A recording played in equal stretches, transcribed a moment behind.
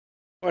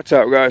What's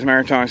up, guys?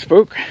 Maritime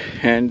Spook,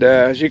 and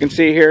as you can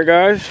see here,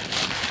 guys,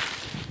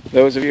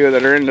 those of you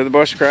that are into the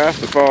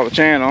bushcraft that follow the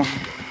channel,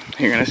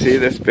 you're going to see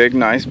this big,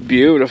 nice,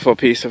 beautiful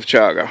piece of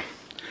chaga.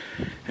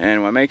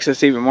 And what makes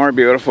this even more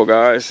beautiful,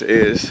 guys,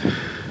 is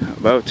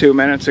about 2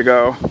 minutes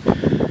ago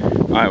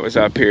I was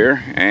up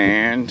here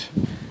and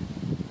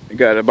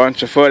got a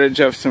bunch of footage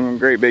of some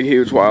great big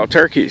huge wild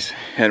turkeys.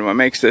 And what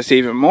makes this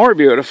even more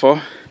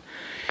beautiful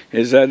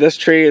is that this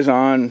tree is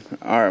on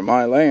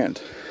my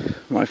land,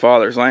 my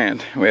father's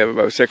land. We have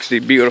about 60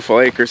 beautiful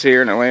acres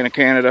here in Atlantic,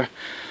 Canada,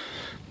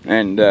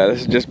 and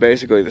this is just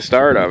basically the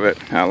start of it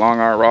along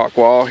our rock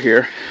wall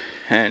here.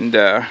 And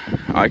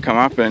I come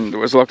up and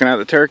was looking at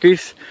the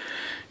turkeys,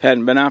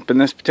 hadn't been up in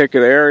this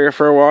particular area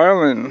for a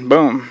while, and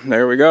boom,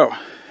 there we go.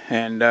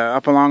 And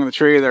up along the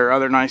tree there are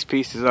other nice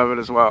pieces of it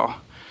as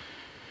well.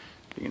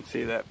 You can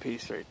see that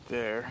piece right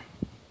there.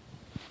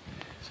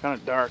 It's kind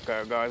of dark,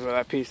 guys, with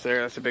that piece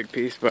there. That's a big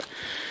piece. But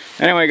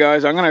anyway,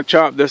 guys, I'm going to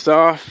chop this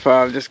off.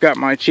 I've just got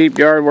my cheap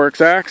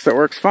Yardworks axe that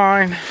works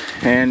fine,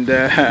 and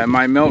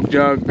my milk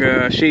jug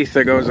sheath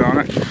that goes on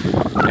it.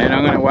 And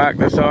I'm going to whack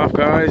this off,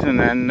 guys, and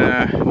then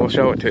we'll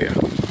show it to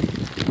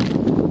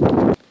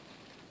you.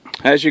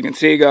 As you can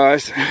see,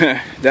 guys,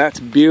 that's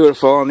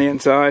beautiful on the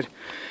inside.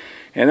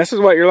 And this is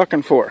what you're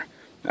looking for.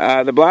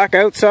 The black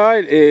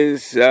outside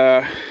is,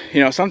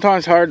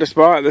 sometimes hard to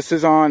spot. This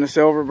is on a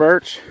silver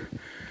birch.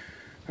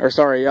 Or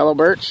sorry, yellow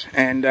birch,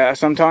 and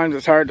sometimes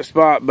it's hard to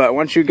spot, but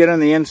once you get on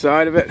the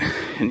inside of it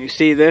and you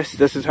see this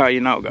is how you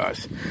know,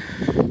 guys.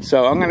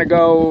 So I'm going to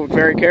go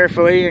very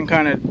carefully and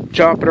kind of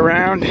chop it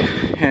around,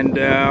 and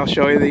I'll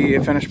show you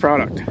the finished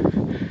product.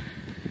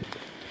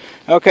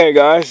 Okay,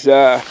 guys,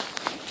 like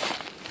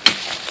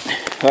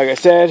I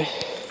said,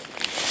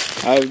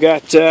 I've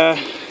got,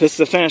 this is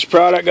the finished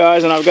product,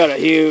 guys, and I've got a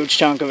huge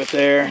chunk of it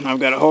there, and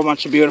I've got a whole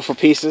bunch of beautiful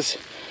pieces.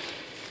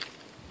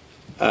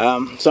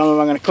 Some of them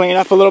I'm going to clean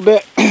up a little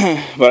bit,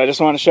 but I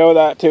just want to show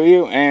that to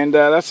you, and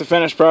that's the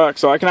finished product.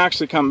 So I can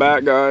actually come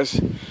back,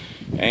 guys,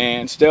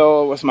 and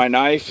still with my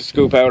knife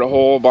scoop out a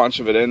whole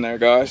bunch of it in there,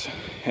 guys,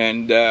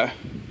 and be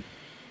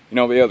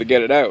able to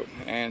get it out.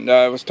 And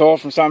I was told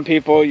from some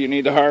people you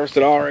need to harvest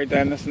it all right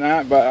then, this and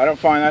that, but I don't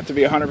find that to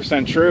be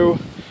 100% true,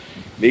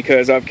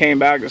 because I've came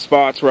back to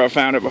spots where I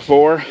found it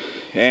before,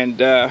 and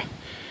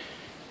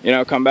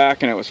come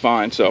back and it was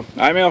fine. So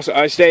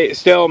I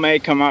still may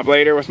come up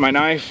later with my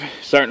knife,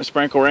 starting to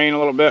sprinkle rain a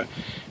little bit,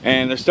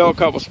 and there's still a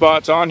couple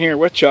spots on here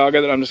with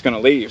chaga that I'm just going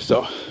to leave.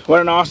 So what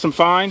an awesome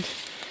find.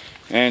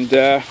 And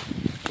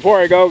before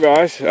I go,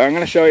 guys, I'm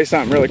going to show you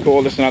something really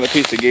cool, just another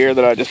piece of gear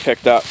that I just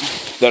picked up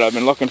that I've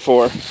been looking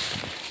for.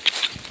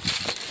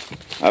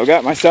 I've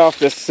got myself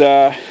this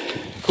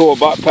cool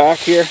butt pack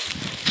here,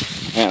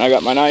 and I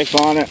got my knife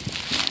on it,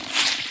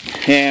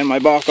 and my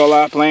Baco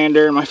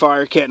Laplander, my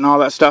fire kit, and all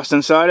that stuff's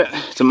inside it.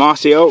 It's a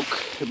mossy oak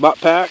butt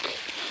pack.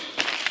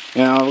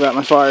 I've got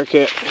my fire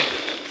kit,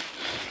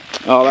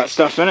 all that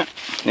stuff in it,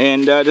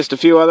 and just a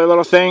few other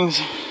little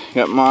things.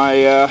 Got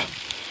my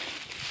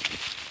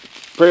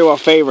pretty well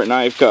favorite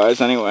knife, guys.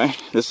 Anyway,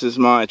 this is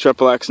my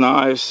XXX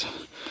Knives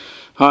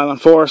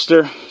Highland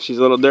Forester. She's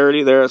a little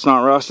dirty there. It's not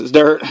rust, it's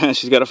dirt, and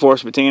she's got a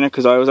force patina,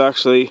 because I was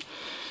actually,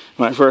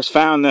 when I first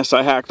found this,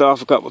 I hacked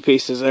off a couple of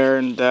pieces there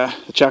and to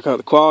check out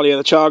the quality of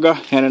the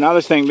chaga. And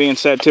another thing being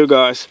said too,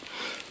 guys,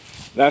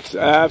 that's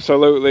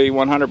absolutely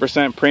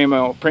 100%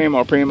 primo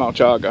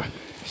chaga.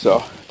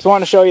 So just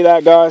wanted to show you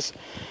that, guys,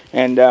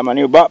 and my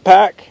new butt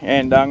pack.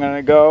 And I'm going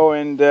to go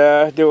and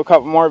do a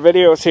couple more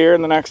videos here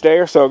in the next day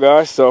or so,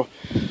 guys. So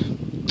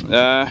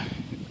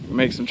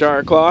make some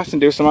chaga cloths and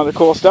do some other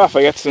cool stuff.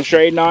 I got some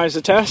straight knives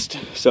to test,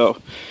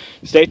 so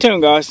stay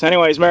tuned, guys.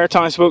 Anyways,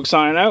 Maritime Spook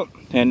signing out.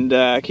 And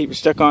keep your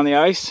stick on the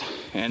ice.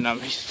 And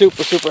I'm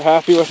super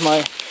happy with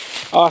my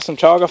awesome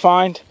chaga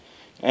find.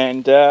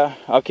 And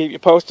I'll keep you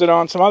posted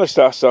on some other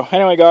stuff. So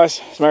anyway, guys,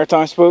 it's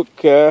Maritime Spook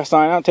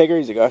signing out. Take it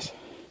easy, guys.